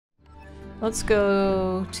Let's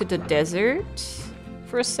go to the desert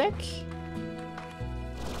for a sec.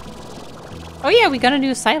 Oh yeah, we got a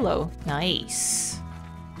new silo. Nice.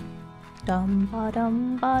 Dum ba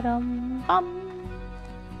dum ba dum bum.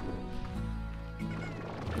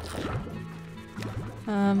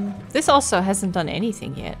 This also hasn't done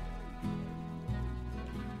anything yet.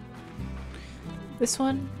 This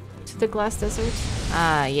one to the glass desert.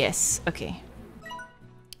 Ah, yes. Okay.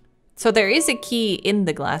 So there is a key in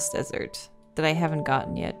the glass desert that I haven't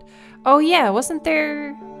gotten yet. Oh yeah, wasn't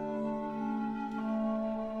there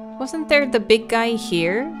the big guy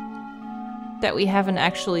here that we haven't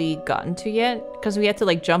actually gotten to yet? Because we had to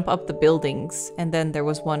like jump up the buildings and then there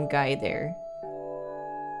was one guy there.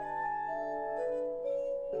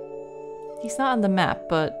 He's not on the map,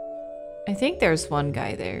 but I think there's one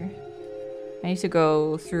guy there. I need to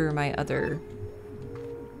go through my other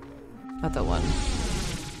one.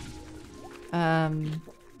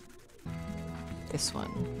 This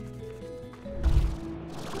one.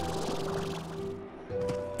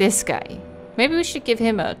 This guy. Maybe we should give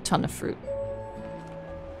him a ton of fruit.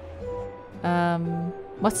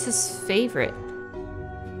 What's his favorite?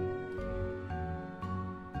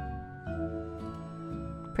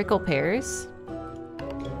 Prickle pears?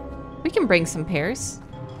 We can bring some pears.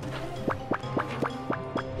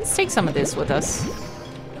 Let's take some of this with us.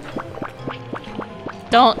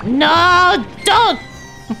 Don't. No! Don't!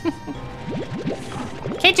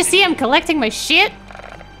 Can't you see I'm collecting my shit?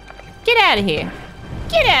 Get out of here.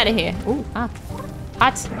 Get out of here. Ooh, ah.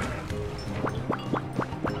 Hot.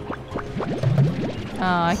 Oh,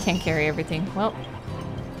 I can't carry everything. Well.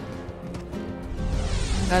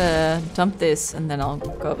 I gotta dump this and then I'll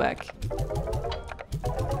go back.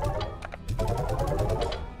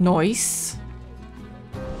 Nice.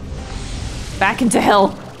 Back into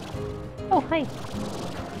hell. Oh, hi.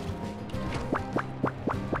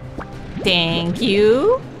 Thank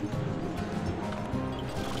you.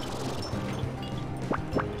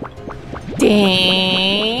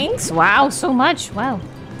 Thanks. Wow, so much. Wow.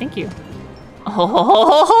 Thank you.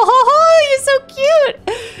 Oh, you're so cute.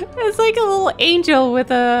 It's like a little angel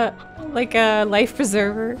with a life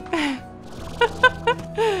preserver.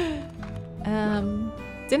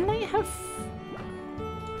 Didn't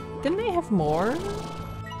I have more?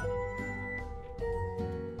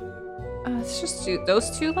 It's just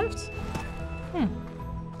those two left?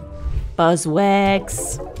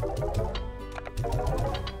 Buzzwax.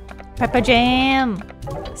 Pepper jam.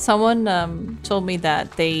 Someone told me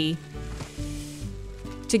that to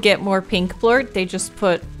get more pink blurt, they just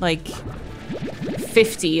put like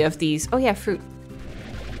 50 of these. Oh yeah, fruit.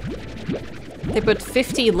 They put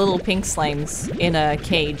 50 little pink slimes in a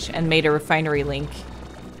cage and made a refinery link.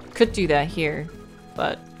 Could do that here,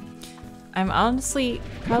 but I'm honestly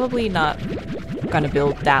probably not gonna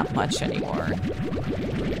build that much anymore.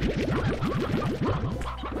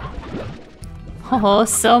 Oh,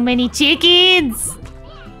 so many chickens!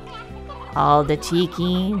 All the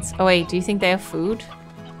chickens. Oh wait, do you think they have food?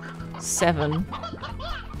 7.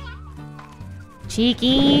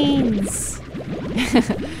 Chickens!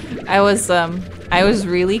 I was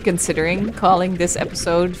really considering calling this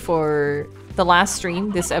episode for the last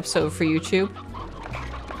stream, this episode for YouTube.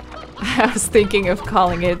 I was thinking of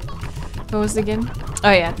calling it, what was it again?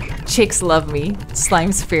 Oh yeah, chicks love me,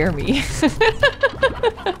 slimes fear me.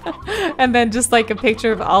 And then just like a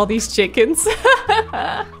picture of all these chickens.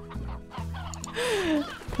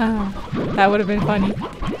 That would have been funny.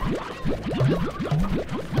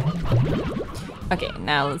 Okay,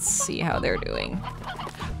 now let's see how they're doing.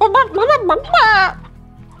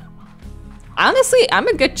 Honestly, I'm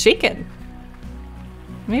a good chicken.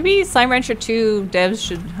 Maybe Slime Rancher 2 devs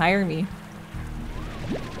should hire me.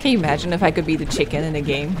 Can you imagine if I could be the chicken in a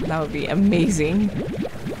game? That would be amazing.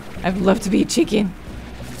 I'd love to be a chicken.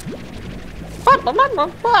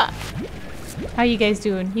 How you guys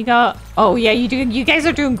doing? You got... Oh yeah, you guys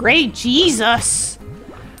are doing great. Jesus.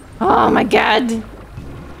 Oh my god.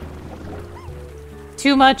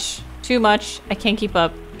 Too much. Too much. I can't keep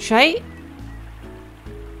up. Should I?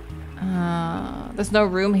 There's no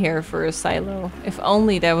room here for a silo. If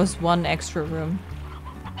only there was one extra room.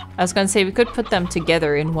 I was gonna say we could put them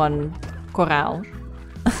together in one corral.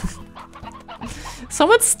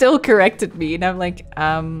 Someone still corrected me and I'm like,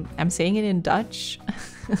 I'm saying it in Dutch.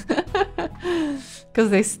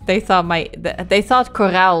 Because they thought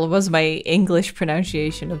corral was my English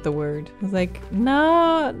pronunciation of the word. I was like,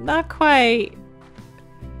 no, not quite.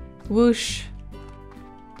 Whoosh.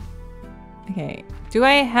 Okay. Do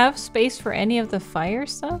I have space for any of the fire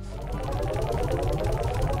stuff?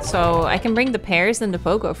 So I can bring the pears and the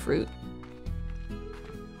pogo fruit.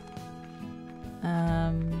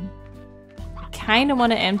 kind of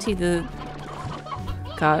want to empty the...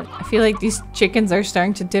 God, I feel like these chickens are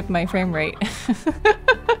starting to dip my frame rate.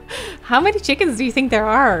 How many chickens do you think there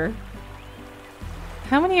are?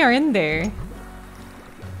 How many are in there?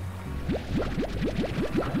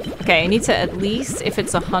 Okay, I need to at least, if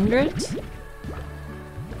it's 100,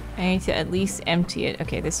 I need to at least empty it.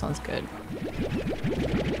 Okay, this one's good.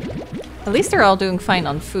 At least they're all doing fine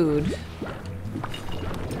on food.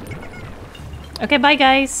 Okay, bye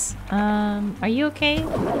guys. Are you okay?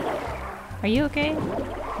 Are you okay?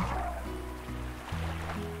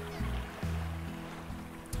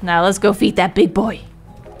 Now let's go feed that big boy.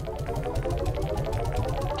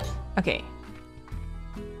 Okay.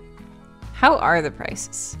 How are the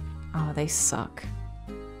prices? Oh, they suck.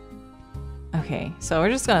 Okay, so we're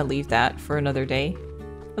just gonna leave that for another day.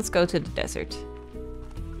 Let's go to the desert.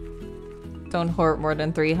 Don't hoard more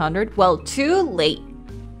than 300. Well, too late.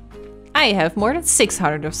 I have more than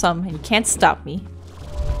 600 of some, and you can't stop me.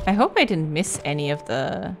 I hope I didn't miss any of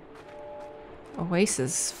the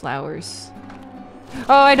oasis flowers.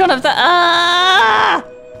 Oh, I don't have the... Ah!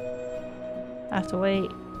 I have to wait.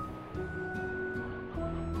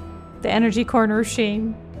 The energy corner of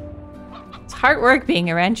shame. It's hard work being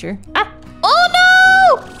a rancher. Ah! Oh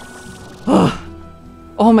no!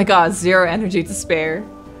 Oh my god, 0 energy to spare.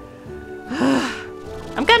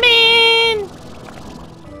 I'm coming!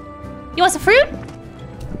 You want some fruit?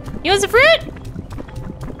 You want some fruit?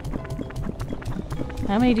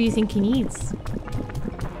 How many do you think he needs?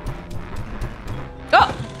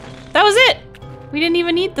 Oh! That was it! We didn't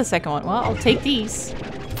even need the second one. Well, I'll take these.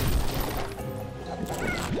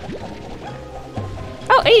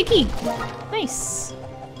 Oh, a key! Nice.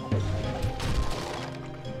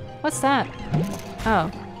 What's that?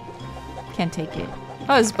 Oh. Can't take it.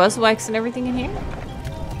 Oh, is buzzwax and everything in here?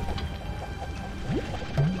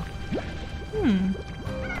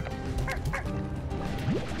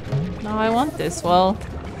 No, I want this. Well,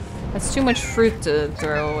 that's too much fruit to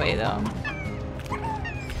throw away, though.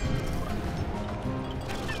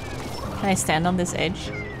 Can I stand on this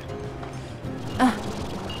edge? Ah.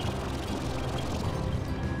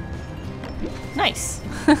 Nice.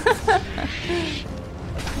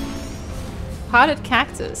 Potted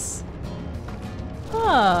cactus.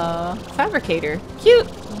 Oh, fabricator. Cute.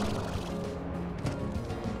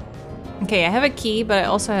 Okay, I have a key, but I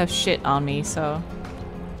also have shit on me, so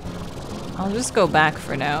I'll just go back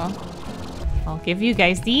for now. I'll give you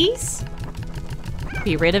guys these.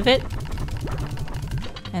 Be rid of it.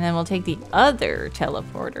 And then we'll take the other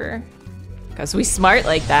teleporter. Because we smart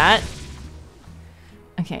like that.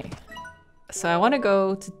 Okay. So I want to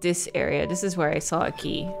go to this area. This is where I saw a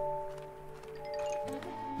key.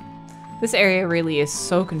 This area really is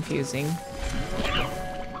so confusing.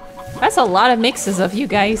 That's a lot of mixes of you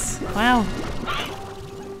guys. Wow.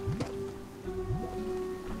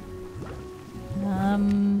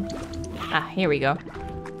 Here we go.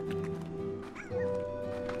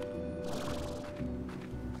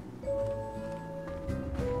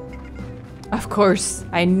 Of course.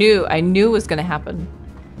 I knew it was gonna happen.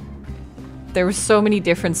 There were so many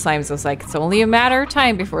different slimes. I was like, it's only a matter of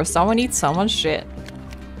time before someone eats someone's shit.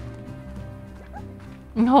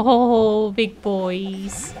 Oh, big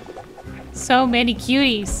boys. So many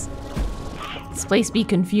cuties. This place be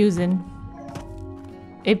confusing.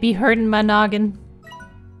 It be hurting my noggin.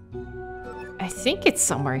 I think it's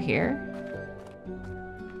somewhere here.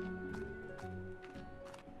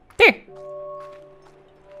 There.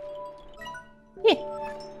 Yeah.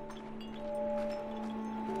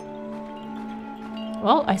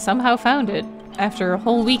 Well, I somehow found it after a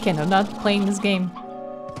whole weekend of not playing this game.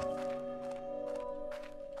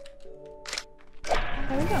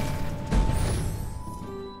 There we go.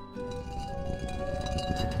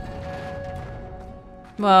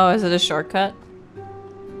 Well, is it a shortcut?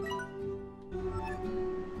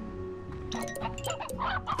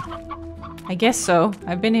 I guess so.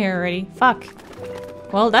 I've been here already. Fuck.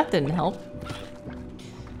 Well, that didn't help.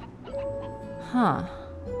 Huh.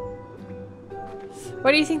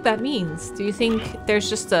 What do you think that means? Do you think there's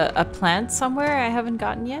just a plant somewhere I haven't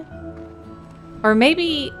gotten yet? Or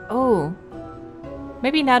maybe... Oh.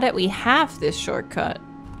 Maybe now that we have this shortcut,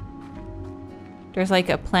 there's like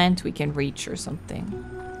a plant we can reach or something.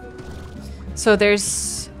 So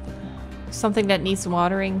there's something that needs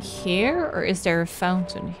watering here? Or is there a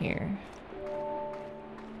fountain here?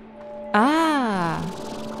 Ah!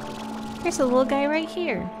 There's a little guy right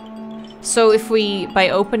here. So if we, by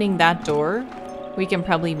opening that door, we can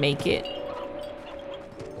probably make it.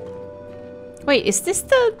 Wait, is this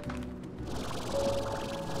the...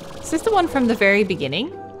 Is this the one from the very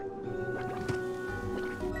beginning?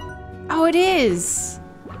 Oh, it is!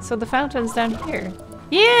 So the fountain's down here.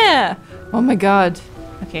 Yeah! Oh my god.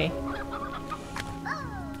 Okay.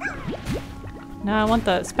 No, I want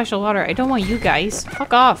the special water. I don't want you guys.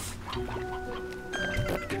 Fuck off.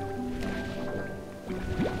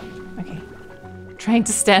 Okay. Trying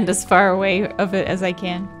to stand as far away of it as I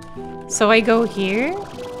can. So I go here.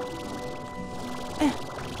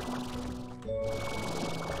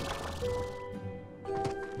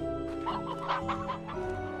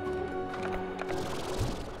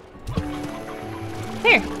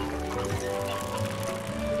 There.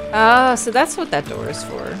 Oh, so that's what that door is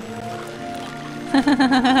for.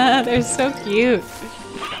 They're so cute.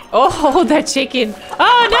 Oh, that chicken.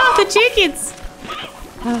 Oh no, the chickens.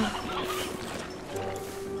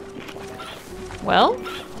 Well,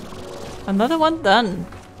 another one done.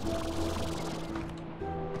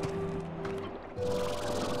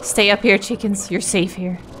 Stay up here, chickens. You're safe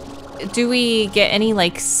here. Do we get any,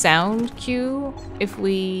 like, sound cue if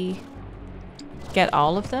we get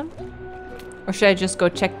all of them? Or should I just go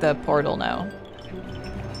check the portal now?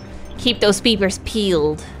 Keep those peepers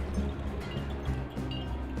peeled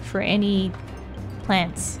for any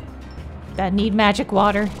plants that need magic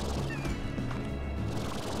water.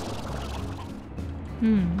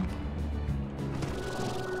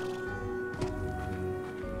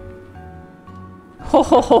 Ho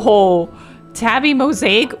ho ho ho! Tabby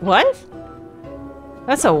mosaic? What?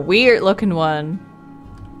 That's a weird looking one.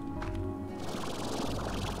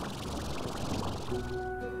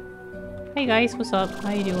 Hey guys, what's up?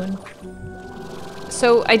 How you doing?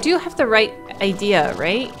 So I do have the right idea,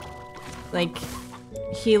 right? Like,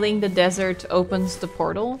 healing the desert opens the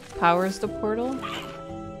portal, powers the portal?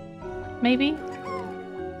 Maybe?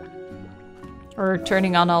 Or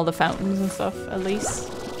turning on all the fountains and stuff, at least.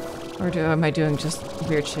 Or am I doing just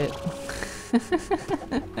weird shit?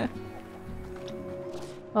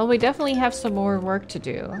 Well, we definitely have some more work to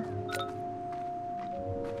do.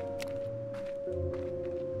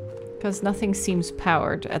 Because nothing seems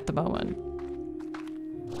powered at the moment.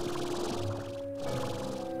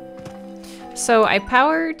 So I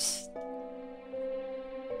powered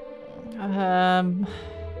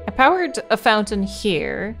a fountain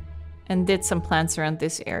here and did some plants around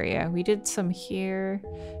this area. We did some here.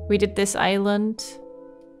 We did this island.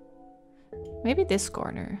 Maybe this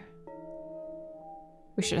corner.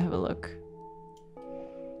 We should have a look.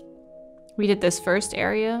 We did this first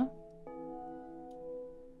area.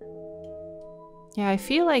 Yeah, I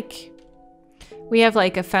feel like we have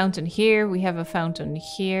like a fountain here, we have a fountain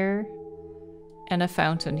here, and a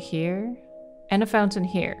fountain here, and a fountain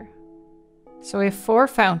here. So we have 4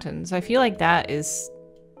 fountains. I feel like that is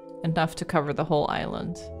enough to cover the whole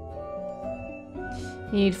island.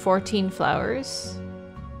 You need 14 flowers.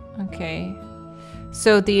 Okay.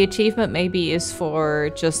 So the achievement maybe is for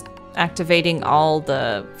just activating all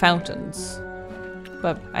the fountains.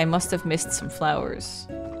 But I must have missed some flowers.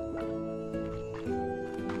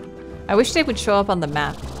 I wish they would show up on the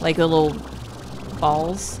map, like little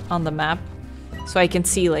balls on the map, so I can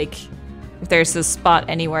see, like, if there's a spot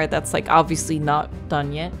anywhere that's, like, obviously not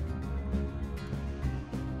done yet.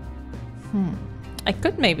 I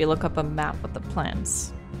could maybe look up a map with the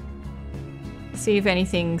plants. See if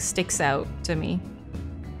anything sticks out to me.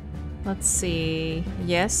 Let's see.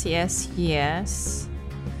 Yes, yes, yes.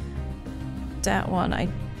 That one I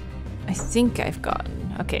think I've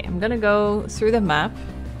gotten. Okay, I'm gonna go through the map.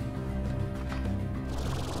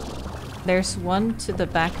 There's one to the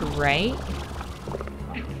back right.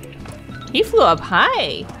 He flew up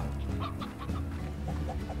high.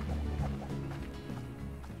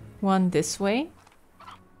 One this way.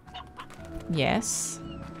 Yes.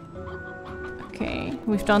 Okay,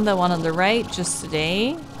 we've done the one on the right just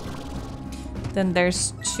today. Then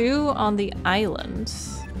there's 2 on the island,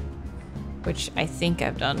 which I think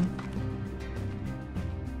I've done.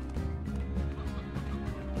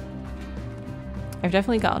 I've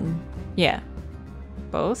definitely gotten, yeah,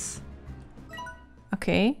 both.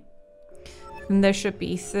 Okay. And there should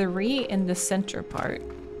be 3 in the center part.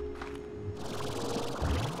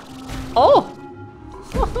 Oh!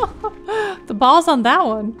 The ball's on that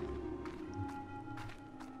one.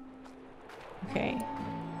 Okay.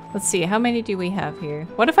 Let's see, how many do we have here?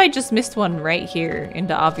 What if I just missed one right here in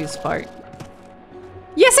the obvious part?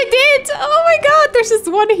 Yes, I did! Oh my god, there's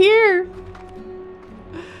just one here!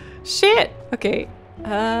 Shit! Okay.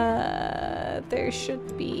 There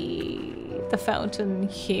should be the fountain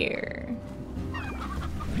here.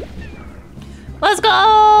 Let's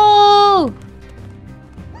go!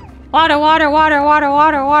 Water, water, water, water,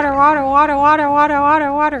 water, water, water, water, water, water,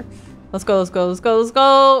 water, water. Let's go, let's go, let's go, let's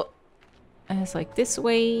go. And it's like this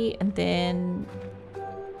way, and then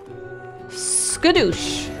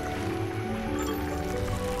skadoosh.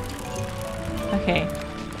 Okay.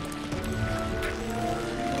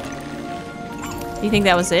 You think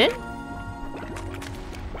that was it?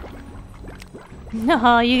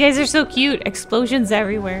 No, you guys are so cute. Explosions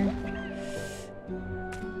everywhere.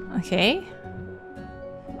 Okay.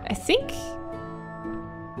 I think...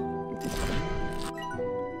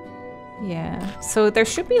 Yeah. So there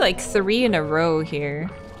should be like 3 in a row here.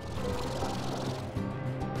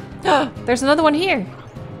 Oh, there's another one here.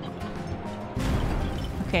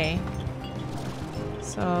 Okay.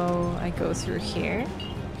 So I go through here.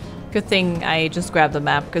 Good thing I just grabbed the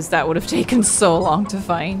map because that would have taken so long to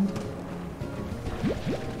find.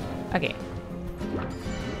 Okay.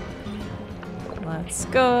 Let's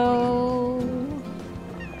go.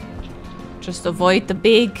 Just avoid the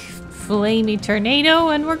big flamey tornado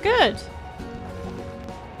and we're good.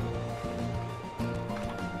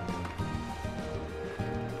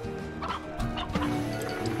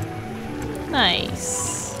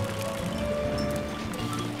 Nice.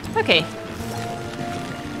 Okay.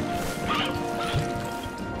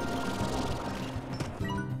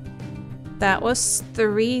 That was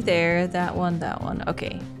 3 there, that one.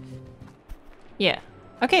 Okay. Yeah.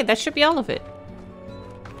 Okay, that should be all of it.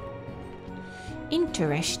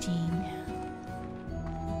 Interesting.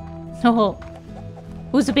 Oh.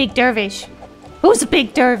 Who's a big dervish? Who's a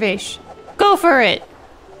big dervish? Go for it!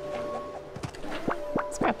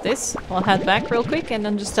 Let's grab this. I'll head back real quick and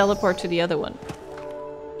then just teleport to the other one.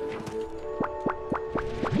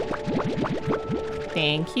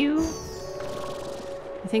 Thank you.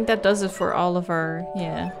 I think that does it for all of our,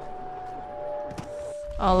 yeah.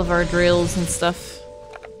 All of our drills and stuff.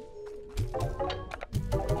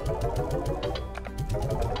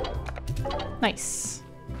 Nice.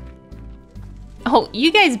 Oh,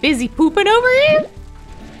 you guys busy pooping over here?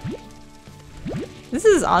 This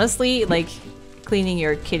is honestly like cleaning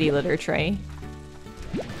your kitty litter tray.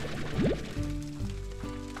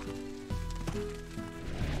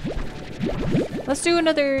 Let's do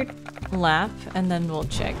another lap and then we'll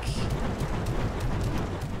check.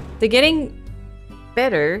 They're getting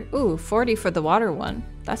better. Ooh, 40 for the water one.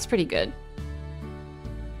 That's pretty good.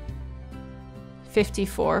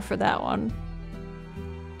 54 for that one.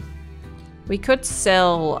 We could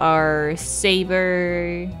sell our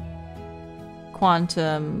Saber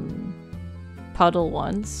Quantum Puddle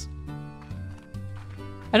ones.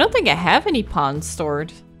 I don't think I have any ponds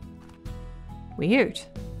stored. Weird.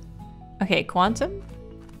 Okay, Quantum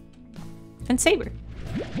and Saber.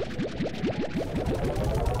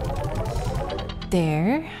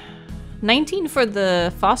 There. 19 for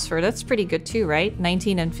the phosphor. That's pretty good too, right?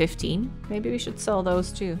 19 and 15. Maybe we should sell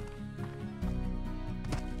those too.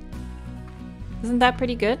 Isn't that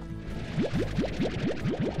pretty good?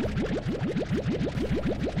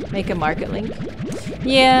 Make a market link.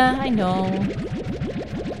 Yeah, I know.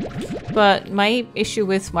 But my issue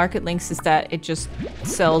with market links is that it just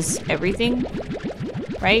sells everything,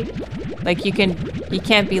 right? Like you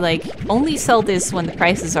can't be like, only sell this when the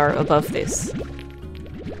prices are above this.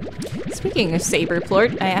 Speaking of saber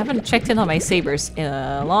plort, I haven't checked in on my sabers in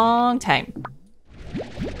a long time.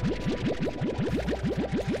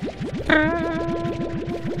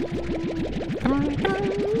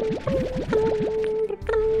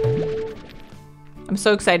 I'm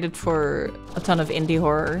so excited for a ton of indie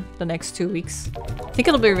horror the next 2 weeks. I think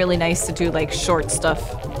it'll be really nice to do like short stuff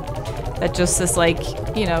that just is like,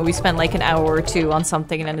 you know, we spend like an hour or 2 on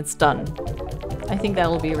something and then it's done. I think that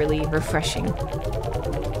will be really refreshing.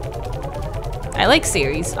 I like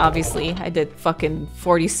series, obviously. I did fucking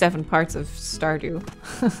 47 parts of Stardew.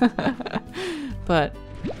 But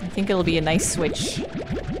I think it'll be a nice switch.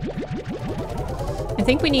 I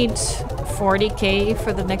think we need 40k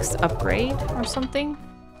for the next upgrade or something.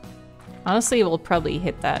 Honestly, we'll probably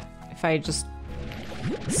hit that if I just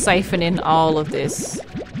siphon in all of this.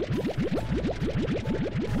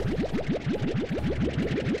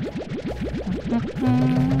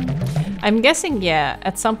 I'm guessing, yeah,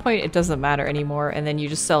 at some point it doesn't matter anymore and then you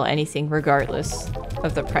just sell anything regardless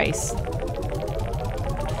of the price.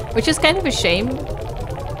 Which is kind of a shame.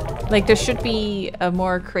 Like, there should be a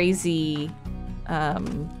more crazy...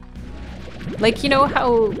 like, you know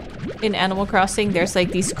how in Animal Crossing there's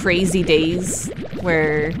like these crazy days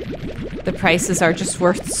where the prices are just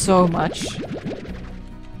worth so much?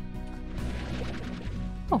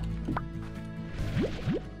 Oh.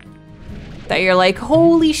 That you're like,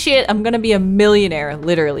 holy shit, I'm gonna be a millionaire,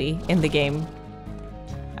 literally, in the game.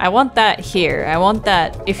 I want that here. I want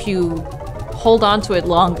that if you hold on to it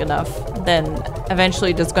long enough, then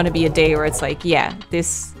eventually there's gonna be a day where it's like, yeah,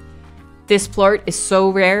 this plort is so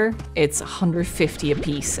rare, it's 150 a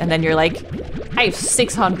piece. And then you're like, I have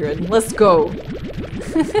 600, let's go.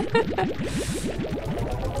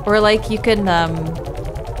 Or like you can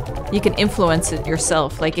influence it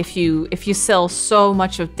yourself. Like if you sell so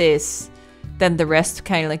much of this, then the rest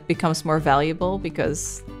kind of like becomes more valuable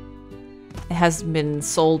because it has been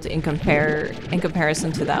sold in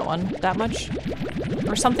comparison to that one that much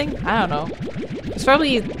or something. I don't know. There's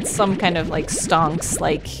probably some kind of like stonks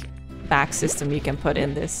like back system you can put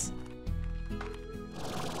in this.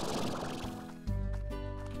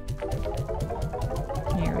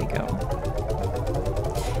 Here we go.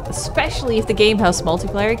 Especially if the game has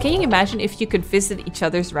multiplayer. Can you imagine if you could visit each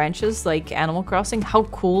other's ranches like Animal Crossing? How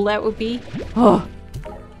cool that would be. Oh,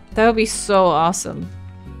 that would be so awesome.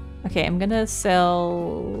 Okay, I'm gonna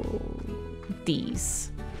sell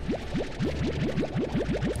these.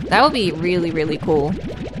 That would be really, really cool.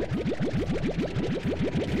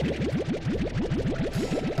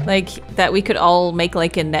 Like, that we could all make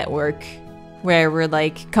like a network where we're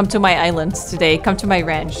like, come to my island today, come to my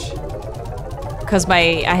ranch. Because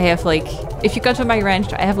I have like, if you come to my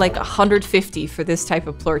ranch, I have like 150 for this type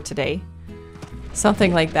of plort today.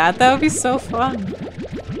 Something like that. That would be so fun.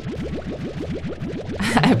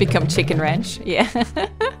 I become Chicken Ranch, yeah.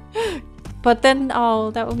 But then,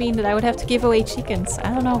 oh, that would mean that I would have to give away chickens.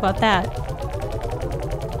 I don't know about that.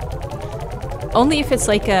 Only if it's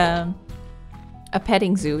like a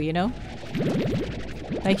petting zoo, you know?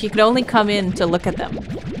 Like you could only come in to look at them.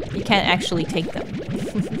 You can't actually take them.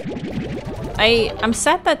 I'm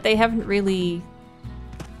sad that they haven't really...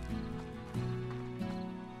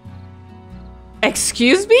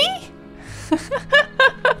 Excuse me?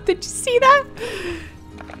 Did you see that?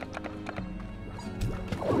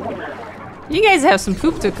 You guys have some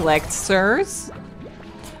poop to collect, sirs.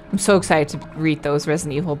 I'm so excited to read those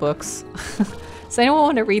Resident Evil books. Does anyone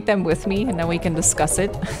want to read them with me and then we can discuss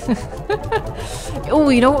it? Oh,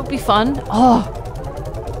 you know what would be fun? Oh,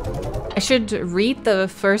 I should read the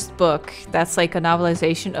first book that's like a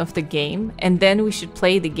novelization of the game, and then we should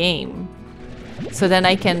play the game. So then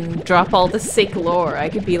I can drop all the sick lore. I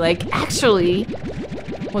could be like, actually,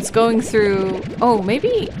 what's going through... Oh,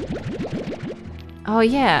 maybe... Oh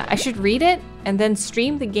yeah, I should read it and then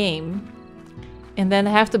stream the game. And then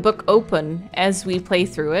have the book open as we play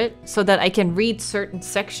through it so that I can read certain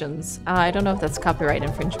sections. I don't know if that's copyright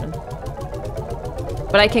infringement.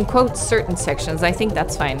 But I can quote certain sections. I think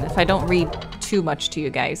that's fine if I don't read too much to you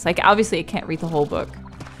guys. Like, obviously I can't read the whole book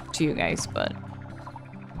to you guys, but...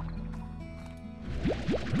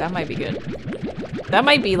 That might be good. That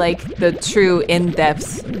might be like the true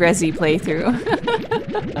in-depth Resi playthrough.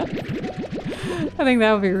 I think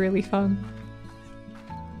that would be really fun.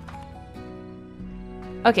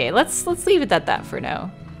 Okay, let's leave it at that for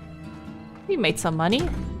now. We made some money.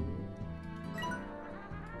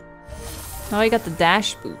 Now I got the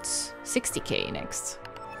dash boots. 60k next.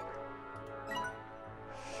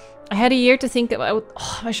 I had a year to think about...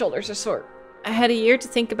 Oh, my shoulders are sore. I had a year to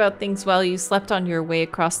think about things while you slept on your way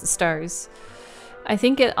across the stars. I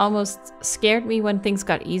think it almost scared me when things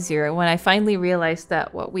got easier, when I finally realized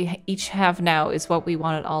that what we each have now is what we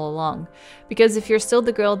wanted all along. Because if you're still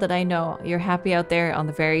the girl that I know, you're happy out there on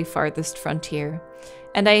the very farthest frontier.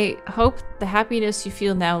 And I hope the happiness you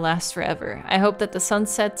feel now lasts forever. I hope that the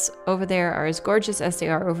sunsets over there are as gorgeous as they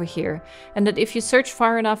are over here, and that if you search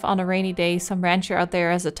far enough on a rainy day, some rancher out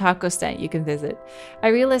there has a taco stand you can visit. I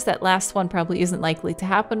realize that last one probably isn't likely to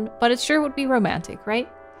happen, but it sure would be romantic,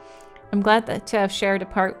 right? I'm glad to have shared a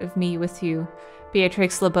part of me with you,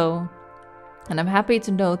 Beatrix LeBeau, and I'm happy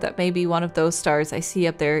to know that maybe one of those stars I see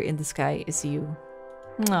up there in the sky is you.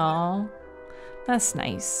 Aww, that's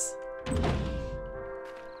nice.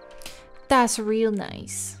 That's real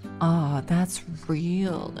nice. Oh, that's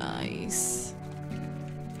real nice.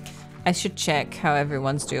 I should check how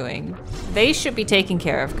everyone's doing. They should be taken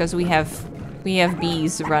care of because we have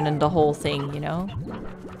bees running the whole thing, you know?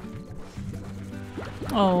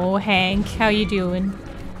 Oh, Hank, how you doing?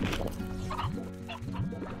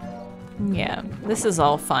 Yeah, this is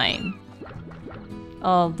all fine.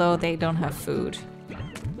 Although they don't have food.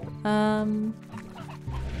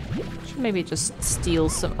 Should maybe just steal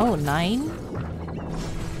some... Oh, 9?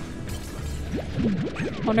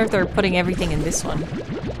 Wonder if they're putting everything in this one.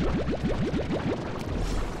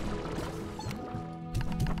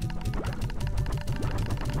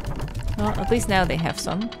 Well, at least now they have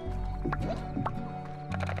some.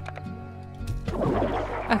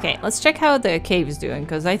 Okay, let's check how the cave is doing,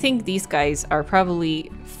 because I think these guys are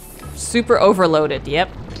probably super overloaded. Yep.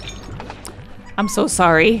 I'm so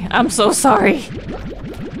sorry. I'm so sorry.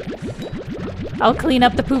 I'll clean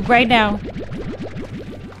up the poop right now.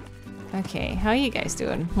 Okay, how are you guys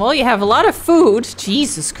doing? Well, you have a lot of food.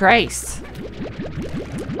 Jesus Christ.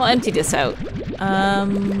 I'll empty this out.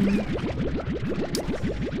 And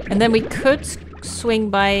then we could swing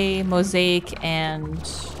by Mosaic and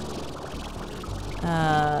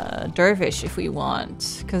Dervish if we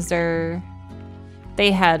want, because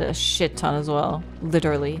they had a shit ton as well,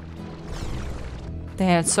 literally. They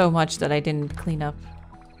had so much that I didn't clean up.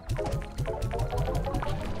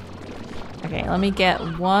 Okay, let me get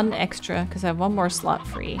one extra because I have one more slot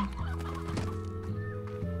free.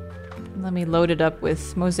 Let me load it up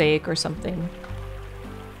with Mosaic or something.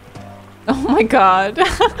 Oh my god.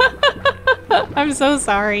 I'm so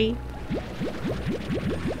sorry.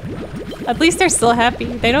 At least they're still happy.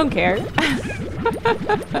 They don't care.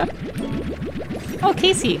 Oh,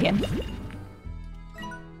 Casey again.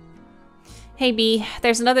 Hey B,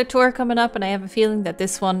 there's another tour coming up and I have a feeling that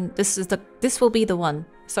this will be the one.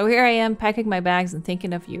 So here I am packing my bags and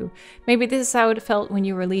thinking of you. Maybe this is how it felt when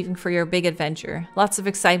you were leaving for your big adventure. Lots of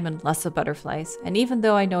excitement, lots of butterflies. And even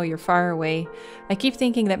though I know you're far away, I keep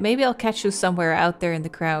thinking that maybe I'll catch you somewhere out there in the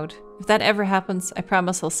crowd. If that ever happens, I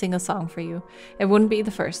promise I'll sing a song for you. It wouldn't be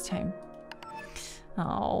the first time.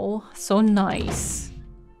 Oh, so nice.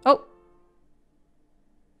 Oh.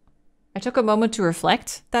 I took a moment to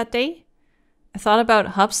reflect that day. I thought about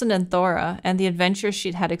Hobson and Thora and the adventures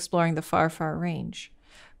she'd had exploring the far, far range.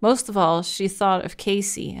 Most of all, she thought of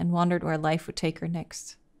Casey and wondered where life would take her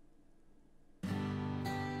next.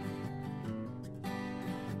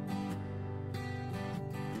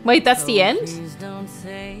 Wait, that's the end? Please don't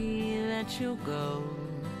say that you'll go.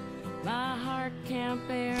 My heart can't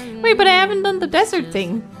bear. Wait, but I haven't done the desert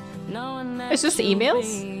thing. It's just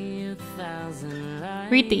emails?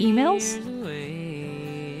 Read the emails?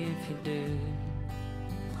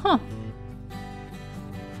 Huh.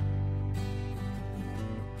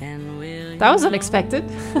 That was unexpected.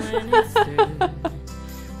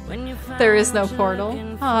 There is no portal.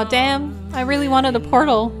 Aw, damn. I really wanted a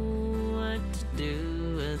portal.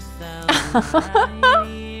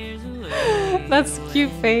 That's a cute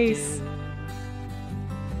face.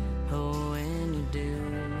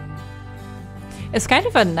 It's kind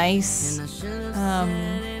of a nice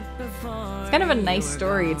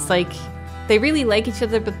story. It's like they really like each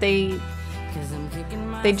other, but they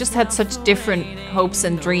just had such different hopes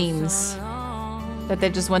and dreams that they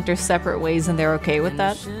just went their separate ways and they're okay with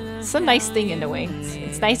that. It's a nice thing in a way.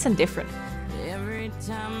 It's nice and different. Every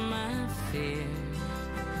time I fear,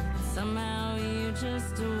 somehow you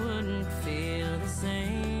just wouldn't feel the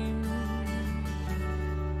same.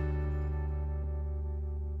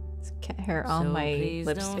 Let's get her on my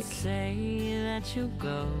lipstick. Don't say that you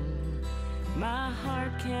go. My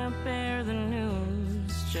heart can't bear the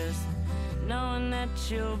news. Just knowing that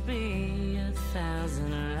you'll be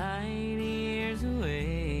 1,000 light years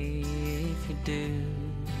away. If you do,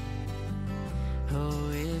 oh,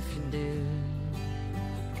 if you do.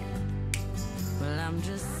 Well, I'm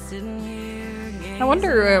just sitting here. I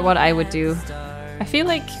wonder what I would do. I feel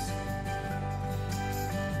like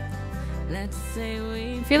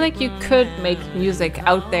you could make music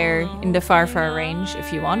out there in the far, far range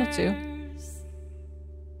if you wanted to.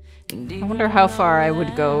 I wonder how far I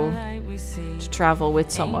would go to travel with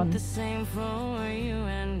someone.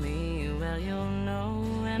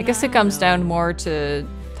 I guess it comes down more to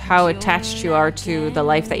how attached you are to the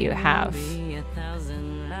life that you have.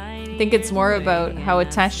 I think it's more about how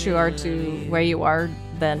attached you are to where you are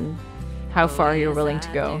than how far you're willing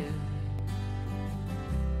to go.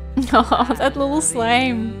 Oh, that little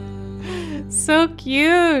slime. So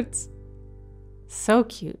cute. So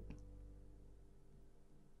cute.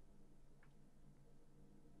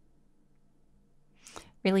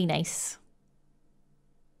 Really nice.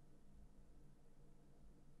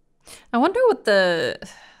 I wonder what the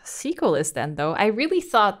sequel is then, though. I really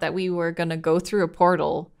thought that we were gonna go through a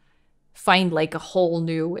portal, find like a whole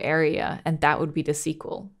new area, and that would be the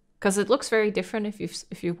sequel. Because it looks very different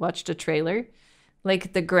if you watch the trailer.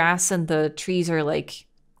 Like the grass and the trees are like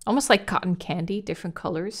almost like cotton candy, different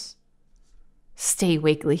colors. Stay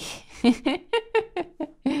wiggly.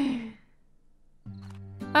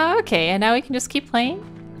 Okay, and now we can just keep playing?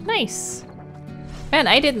 Nice. Man,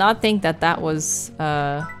 I did not think that that was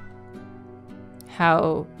how...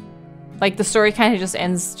 Like, the story kind of just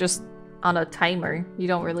ends just on a timer. You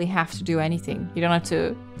don't really have to do anything. You don't have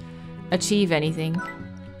to achieve anything.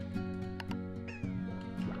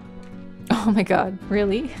 Oh my god,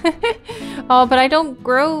 really? Oh, but I don't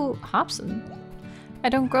grow Hobson. I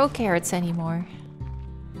don't grow carrots anymore.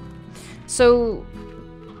 So...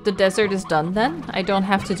 the desert is done then? I don't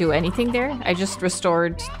have to do anything there? I just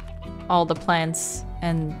restored all the plants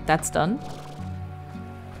and that's done?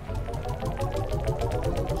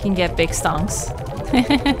 You can get big stonks.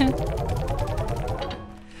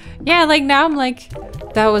 Yeah, like now I'm like,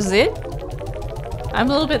 that was it? I'm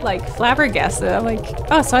a little bit like flabbergasted. I'm like,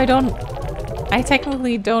 oh, so I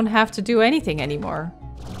technically don't have to do anything anymore.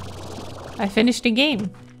 I finished the game.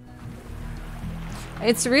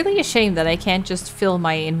 It's really a shame that I can't just fill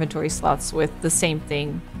my inventory slots with the same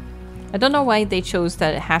thing. I don't know why they chose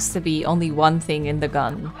that it has to be only one thing in the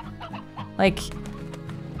gun. Like,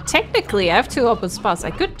 technically I have 2 open spots.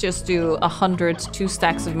 I could just do 100 2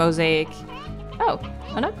 stacks of mosaic. Oh,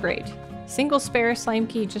 an upgrade. Single spare slime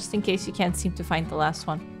key just in case you can't seem to find the last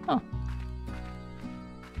one. Oh.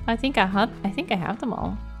 I think I have them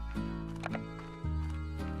all.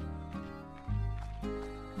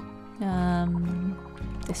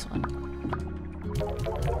 This one.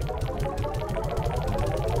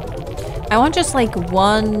 I want just like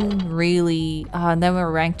one really, and then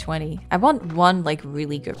we're ranked 20. I want one like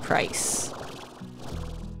really good price.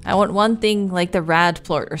 I want one thing like the rad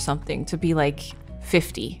plort or something to be like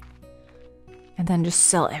 50. And then just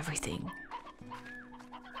sell everything.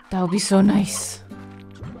 That would be so nice.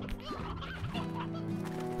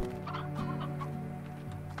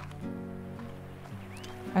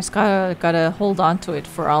 I just gotta hold on to it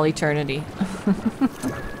for all eternity.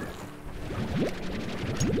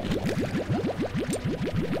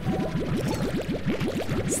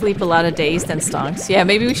 Sleep a lot of days, then stonks. Yeah,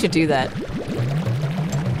 maybe we should do that.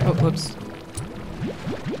 Oh, whoops.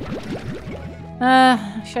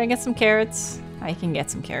 Should I get some carrots? I can get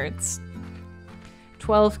some carrots.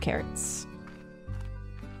 12 carrots.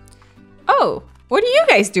 Oh, what are you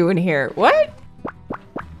guys doing here? What?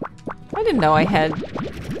 I didn't know I had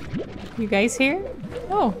you guys here.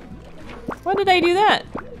 Oh, why did I do that?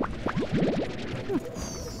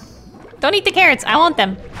 Don't eat the carrots. I want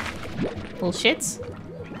them. Little shits.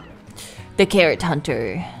 The carrot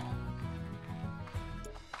hunter.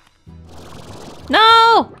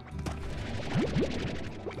 No!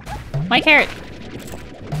 My carrot.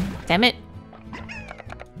 Damn it.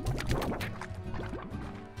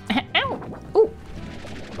 Ow. Ooh.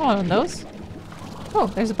 Oh, one of those. Oh,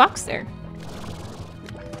 there's a box there.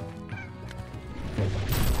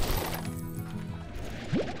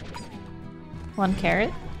 One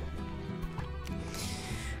carrot.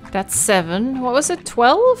 That's 7. What was it?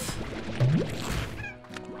 12?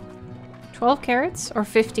 12 carrots or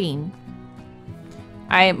 15?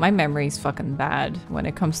 My memory's fucking bad when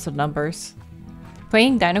it comes to numbers.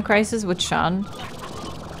 Playing Dino Crisis with Sean,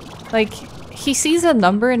 like, he sees a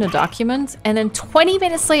number in a document and then 20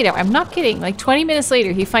 minutes later, I'm not kidding, like 20 minutes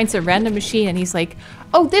later, he finds a random machine and he's like,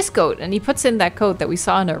 oh, this code. And he puts in that code that we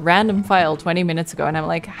saw in a random file 20 minutes ago. And I'm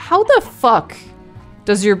like, how the fuck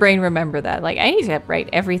does your brain remember that? Like, I need to write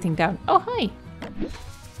everything down. Oh, hi.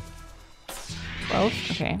 12?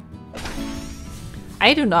 Okay.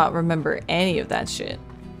 I do not remember any of that shit.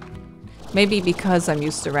 Maybe because I'm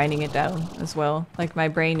used to writing it down as well. Like, my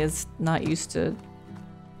brain is not used to...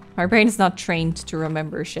 My brain is not trained to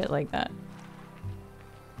remember shit like that.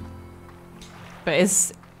 But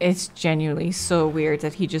it's genuinely so weird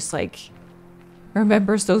that he just, like,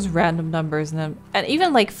 remembers those random numbers and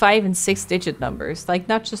even, like, 5 and 6 digit numbers. Like,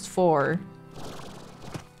 not just 4.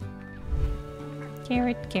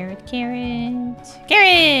 Carrot, carrot, carrot.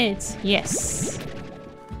 Carrot! Yes!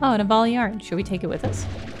 Oh, and a ball of yarn. Should we take it with us?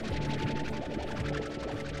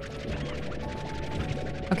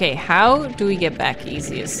 Okay, how do we get back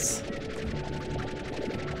easiest? I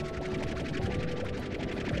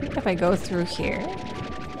think if I go through here.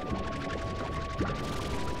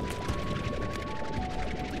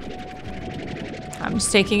 I'm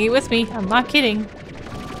just taking it with me. I'm not kidding.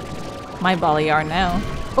 My ball of yarn now.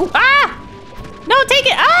 Oh, ah! No, take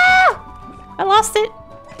it! Ah! I lost it.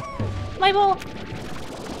 My ball.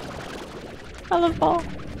 I love ball.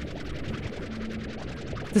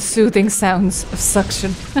 The soothing sounds of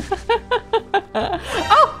suction.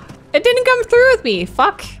 Oh! It didn't come through with me!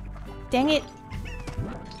 Fuck! Dang it.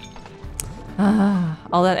 Ah,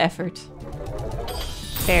 all that effort.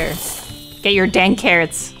 There. Get your dang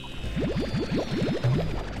carrots.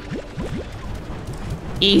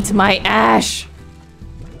 Eat my ash!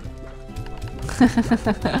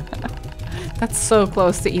 That's so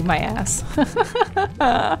close to eat my ass.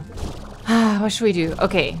 What should we do?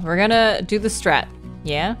 Okay, we're gonna do the strat.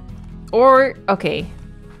 Yeah? Or, okay.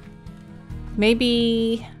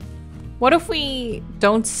 Maybe... What if we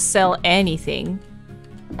don't sell anything?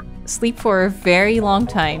 Sleep for a very long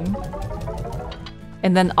time.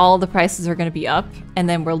 And then all the prices are gonna be up. And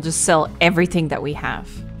then we'll just sell everything that we have.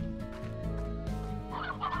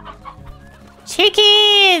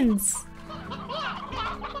 Chickens!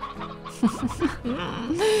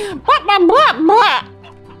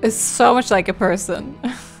 It's so much like a person.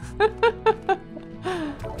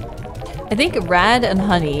 I think rad and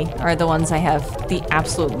honey are the ones I have the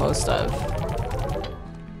absolute most of.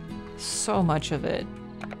 So much of it.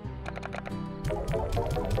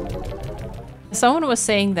 Someone was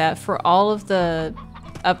saying that for all of the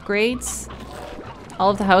upgrades,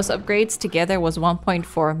 all of the house upgrades together was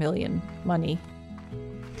 1.4 million money.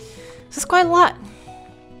 This is quite a lot.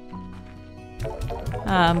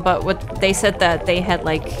 But what they said that they had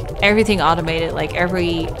like everything automated, like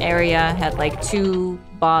every area had like 2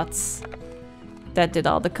 bots that did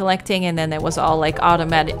all the collecting, and then it was all like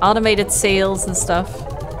automated sales and stuff.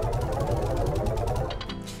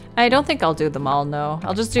 I don't think I'll do them all, no.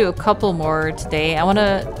 I'll just do a couple more today.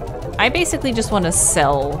 I basically just want to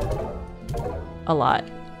sell a lot.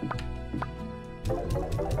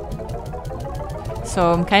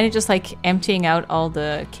 So I'm kind of just like emptying out all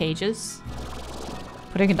the cages,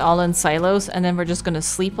 putting it all in silos, and then we're just gonna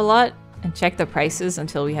sleep a lot and check the prices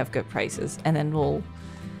until we have good prices, and then we'll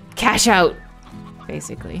cash out,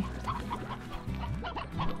 basically.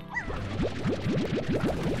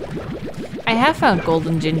 I have found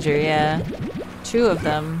golden ginger, yeah. 2 of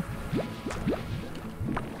them.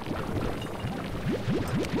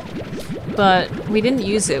 But we didn't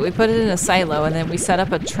use it. We put it in a silo and then we set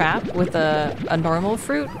up a trap with a normal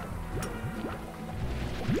fruit.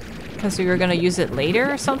 Because we were gonna use it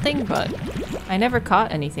later or something, but I never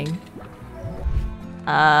caught anything.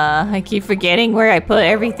 I keep forgetting where I put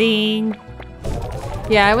everything.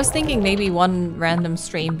 Yeah, I was thinking maybe one random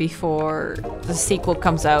stream before the sequel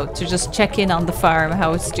comes out to just check in on the farm,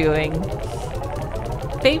 how it's doing.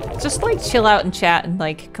 They just like chill out and chat and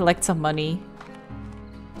like collect some money.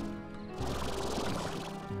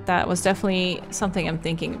 That was definitely something I'm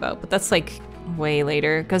thinking about, but that's like way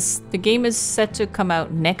later because the game is set to come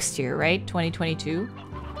out next year, right? 2022.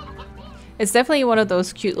 It's definitely one of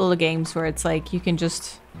those cute little games where it's like you can,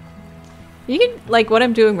 like what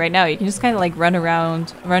I'm doing right now, you can just kind of like run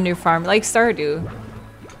around, run your farm, like Stardew.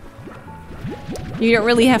 You don't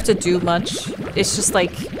really have to do much. It's just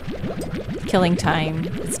like killing time.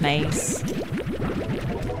 It's nice.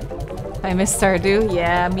 I miss Stardew?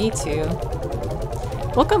 Yeah, me too.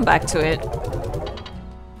 We'll come back to it.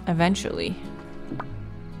 Eventually.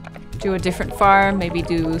 Do a different farm, maybe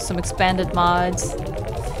do some expanded mods.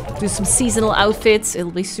 Do some seasonal outfits,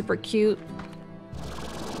 it'll be super cute.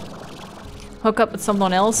 Hook up with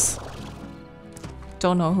someone else.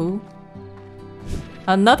 Don't know who.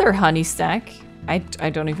 Another honey stack. I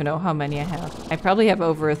don't even know how many I have. I probably have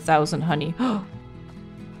over 1,000 honey.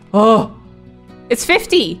 Oh! It's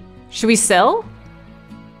 50! Should we sell?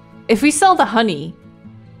 If we sell the honey,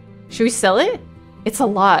 should we sell it? It's a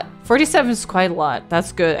lot. 47 is quite a lot.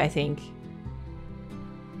 That's good, I think.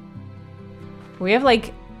 We have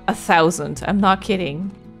like 1,000. I'm not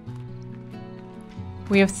kidding.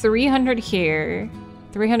 We have 300 here.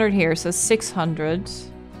 300 here, so 600.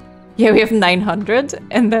 Yeah, we have 900.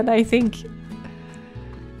 And then I think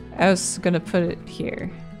I was gonna put it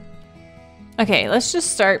here. Okay, let's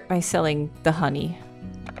just start by selling the honey.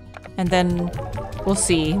 And then we'll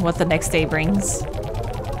see what the next day brings.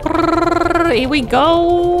 Here we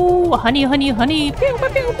go! Honey, honey, honey! Pew, pew,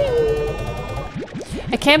 pew, pew.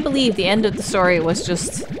 I can't believe the end of the story was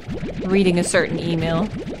just reading a certain email.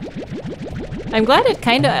 I'm glad it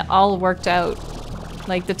kind of all worked out.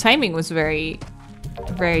 Like, the timing was very,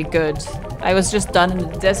 very good. I was just done in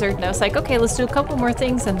the desert and I was like, okay, let's do a couple more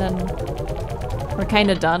things and then we're kind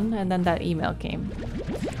of done. And then that email came.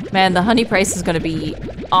 Man, the honey price is going to be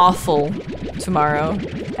awful tomorrow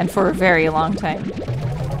and for a very long time.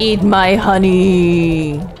 Eat my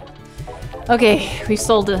honey! Okay, we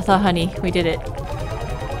sold the honey. We did it.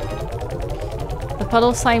 The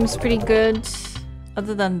puddle slime's pretty good.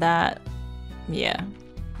 Other than that, yeah,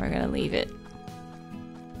 we're gonna leave it.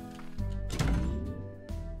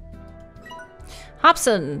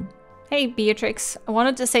 Hobson! Hey, Beatrix. I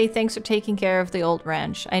wanted to say thanks for taking care of the old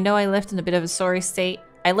ranch. I know I left in a bit of a sorry state.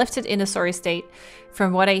 I left it in a sorry state.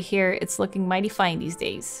 From what I hear, it's looking mighty fine these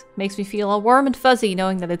days. Makes me feel all warm and fuzzy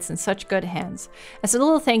knowing that it's in such good hands. As a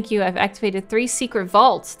little thank you, I've activated 3 secret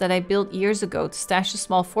vaults that I built years ago to stash a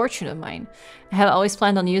small fortune of mine. I had always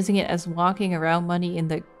planned on using it as walking around money in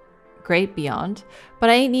the great beyond, but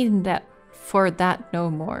I ain't needing that for that no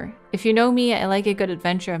more. If you know me, I like a good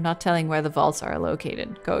adventure. I'm not telling where the vaults are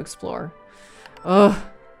located. Go explore. Ugh.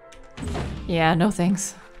 Yeah, no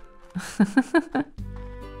thanks.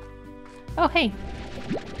 Oh, hey.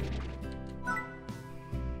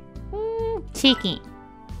 Chicken.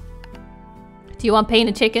 Do you want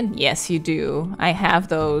painted chicken? Yes, you do. I have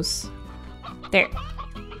those. There.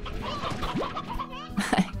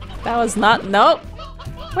 That was not... Nope.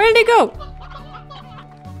 Where did it go?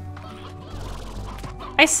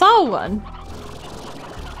 I saw one.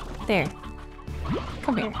 There.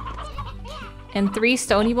 Come here. And 3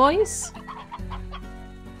 stony boys.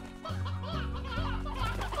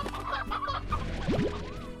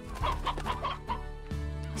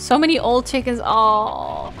 So many old chickens.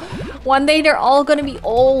 Oh, one day they're all gonna be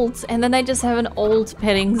old, and then I just have an old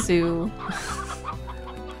petting zoo.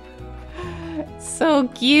 So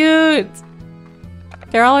cute.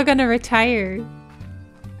 They're all gonna retire.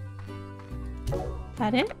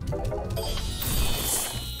 That it?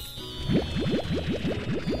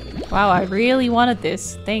 Wow, I really wanted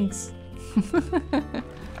this. Thanks.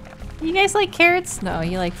 You guys like carrots? No,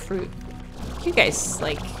 you like fruit. You guys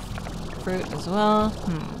like fruit as well.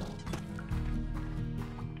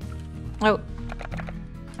 Oh,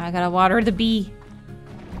 I gotta water the bee.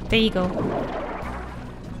 There you go.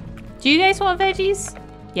 Do you guys want veggies?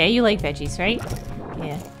 Yeah, you like veggies, right?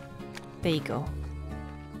 Yeah. There you go.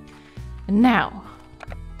 And now,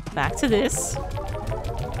 back to this.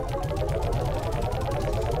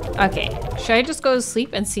 Okay, should I just go to sleep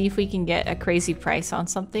and see if we can get a crazy price on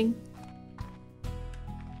something?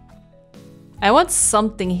 I want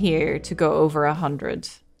something here to go over 100.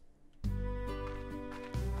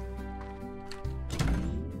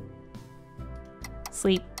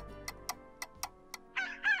 Sleep.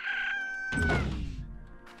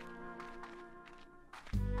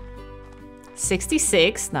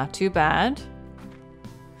 $66, not too bad.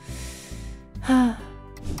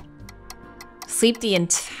 Sleep the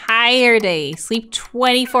entire day. Sleep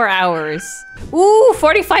 24 hours. Ooh,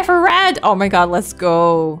 45 for red. Oh my god, let's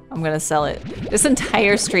go. I'm gonna sell it. This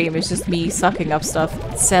entire stream is just me sucking up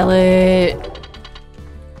stuff. Sell it.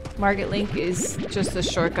 Market link is just a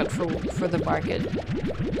shortcut for the market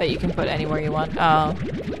that you can put anywhere you want. Oh,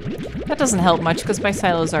 that doesn't help much because my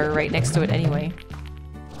silos are right next to it anyway.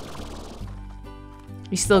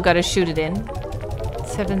 You still gotta shoot it in.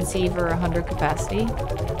 7C for 100 capacity.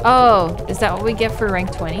 Oh, is that what we get for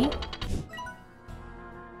rank 20?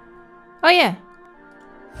 Oh yeah.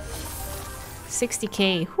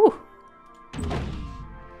 60k. Whew.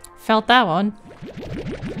 Felt that one.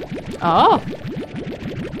 Oh.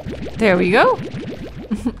 There we go.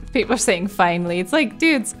 People are saying finally. It's like,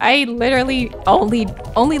 dudes, I literally only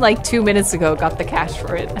like 2 minutes ago got the cash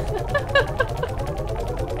for it.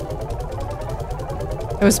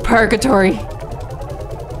 It was purgatory.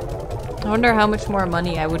 I wonder how much more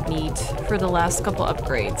money I would need for the last couple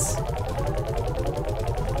upgrades.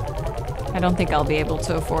 I don't think I'll be able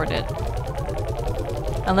to afford it.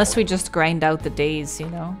 Unless we just grind out the days, you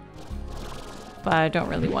know? But I don't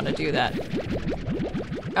really want to do that.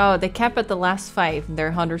 Oh, they cap at the last 5 and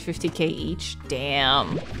they're 150k each?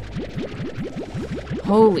 Damn.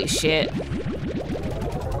 Holy shit.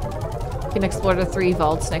 Can explore the 3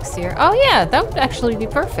 vaults next year. Oh yeah, that would actually be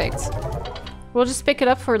perfect. We'll just pick it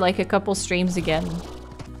up for like a couple streams again.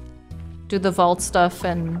 Do the vault stuff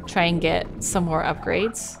and try and get some more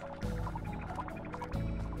upgrades.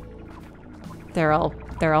 They're all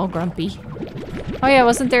grumpy. Oh yeah,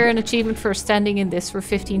 wasn't there an achievement for standing in this for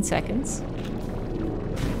 15 seconds?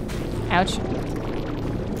 Ouch.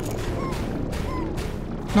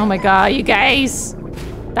 Oh my god, you guys!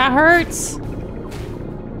 That hurts!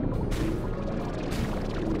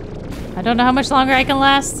 I don't know how much longer I can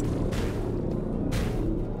last.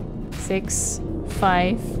 6,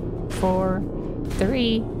 5, 4,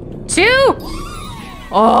 3, 2!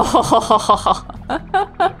 Oh!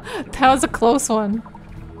 That was a close one.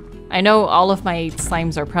 I know all of my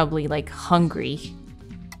slimes are probably like hungry.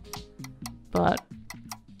 But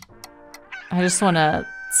I just want to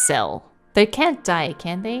sell. They can't die,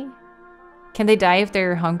 can they? Can they die if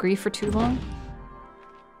they're hungry for too long?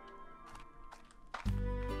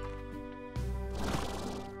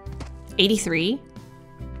 $83?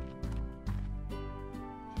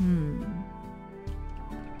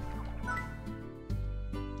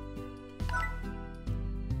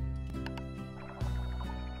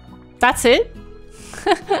 That's it?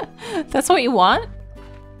 That's what you want?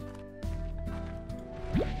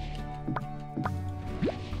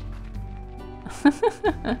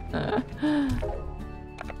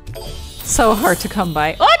 So hard to come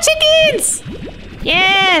by. Oh, chickens!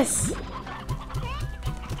 Yes!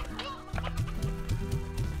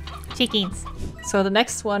 Chickens. So the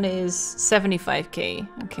next one is 75k.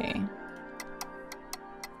 Okay.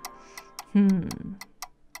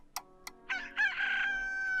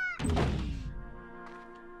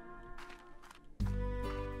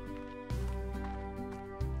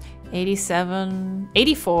 $87,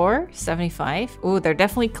 $84, $75. Ooh, they're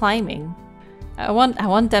definitely climbing. I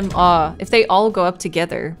want them, if they all go up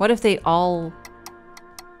together. What if they all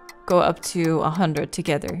go up to 100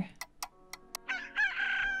 together?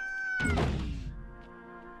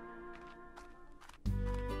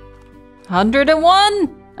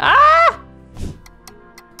 101! Ah!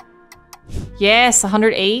 Yes,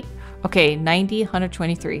 108. Okay, 90,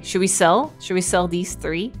 123. Should we sell? Should we sell these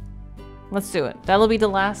 3? Let's do it. That'll be the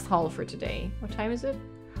last haul for today. What time is it?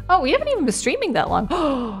 Oh, we haven't even been streaming that long.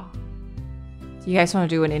 Do you guys want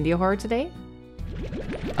to do an indie horror today?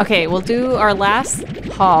 Okay, we'll do our last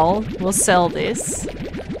haul. We'll sell this.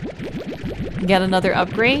 Get another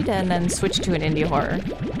upgrade and then switch to an indie horror.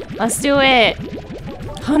 Let's do it!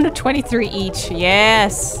 123 each.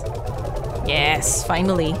 Yes! Yes,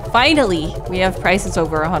 finally. Finally! We have prices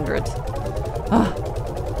over 100.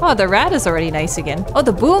 Oh, the rat is already nice again. Oh,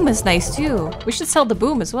 the boom is nice too. We should sell the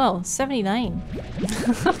boom as well. 79.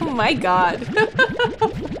 Oh my god.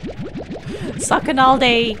 Sucking all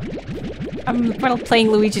day. I'm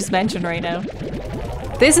playing Luigi's Mansion right now.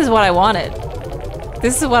 This is what I wanted.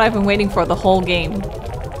 This is what I've been waiting for the whole game.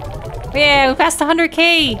 Yeah, we passed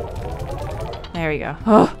 100k! There we go.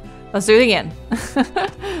 Oh, let's do it again.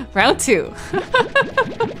 Round 2.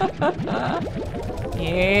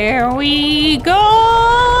 Here we go!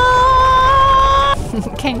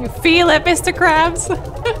 Can you feel it, Mr. Krabs?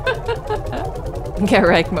 Get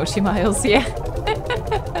wrecked, Mochi Miles, yeah.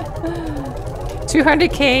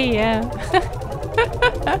 200k, yeah.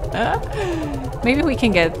 Maybe we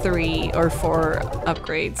can get 3 or 4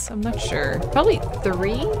 upgrades. I'm not sure. Probably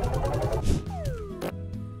 3?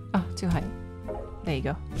 Oh, too high. There you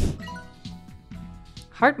go.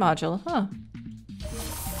 Heart module, huh?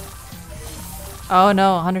 Oh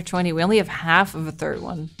no, 120. We only have half of a third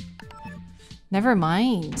one. Never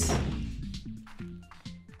mind.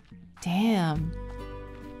 Damn.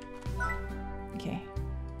 Okay.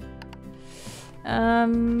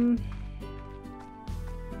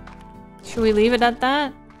 Should we leave it at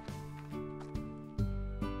that?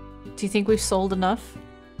 Do you think we've sold enough?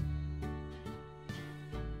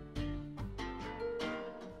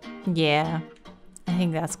 Yeah, I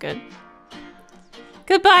think that's good.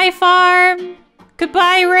 Goodbye, farm!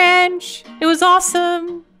 Goodbye, ranch! It was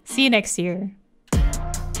awesome! See you next year.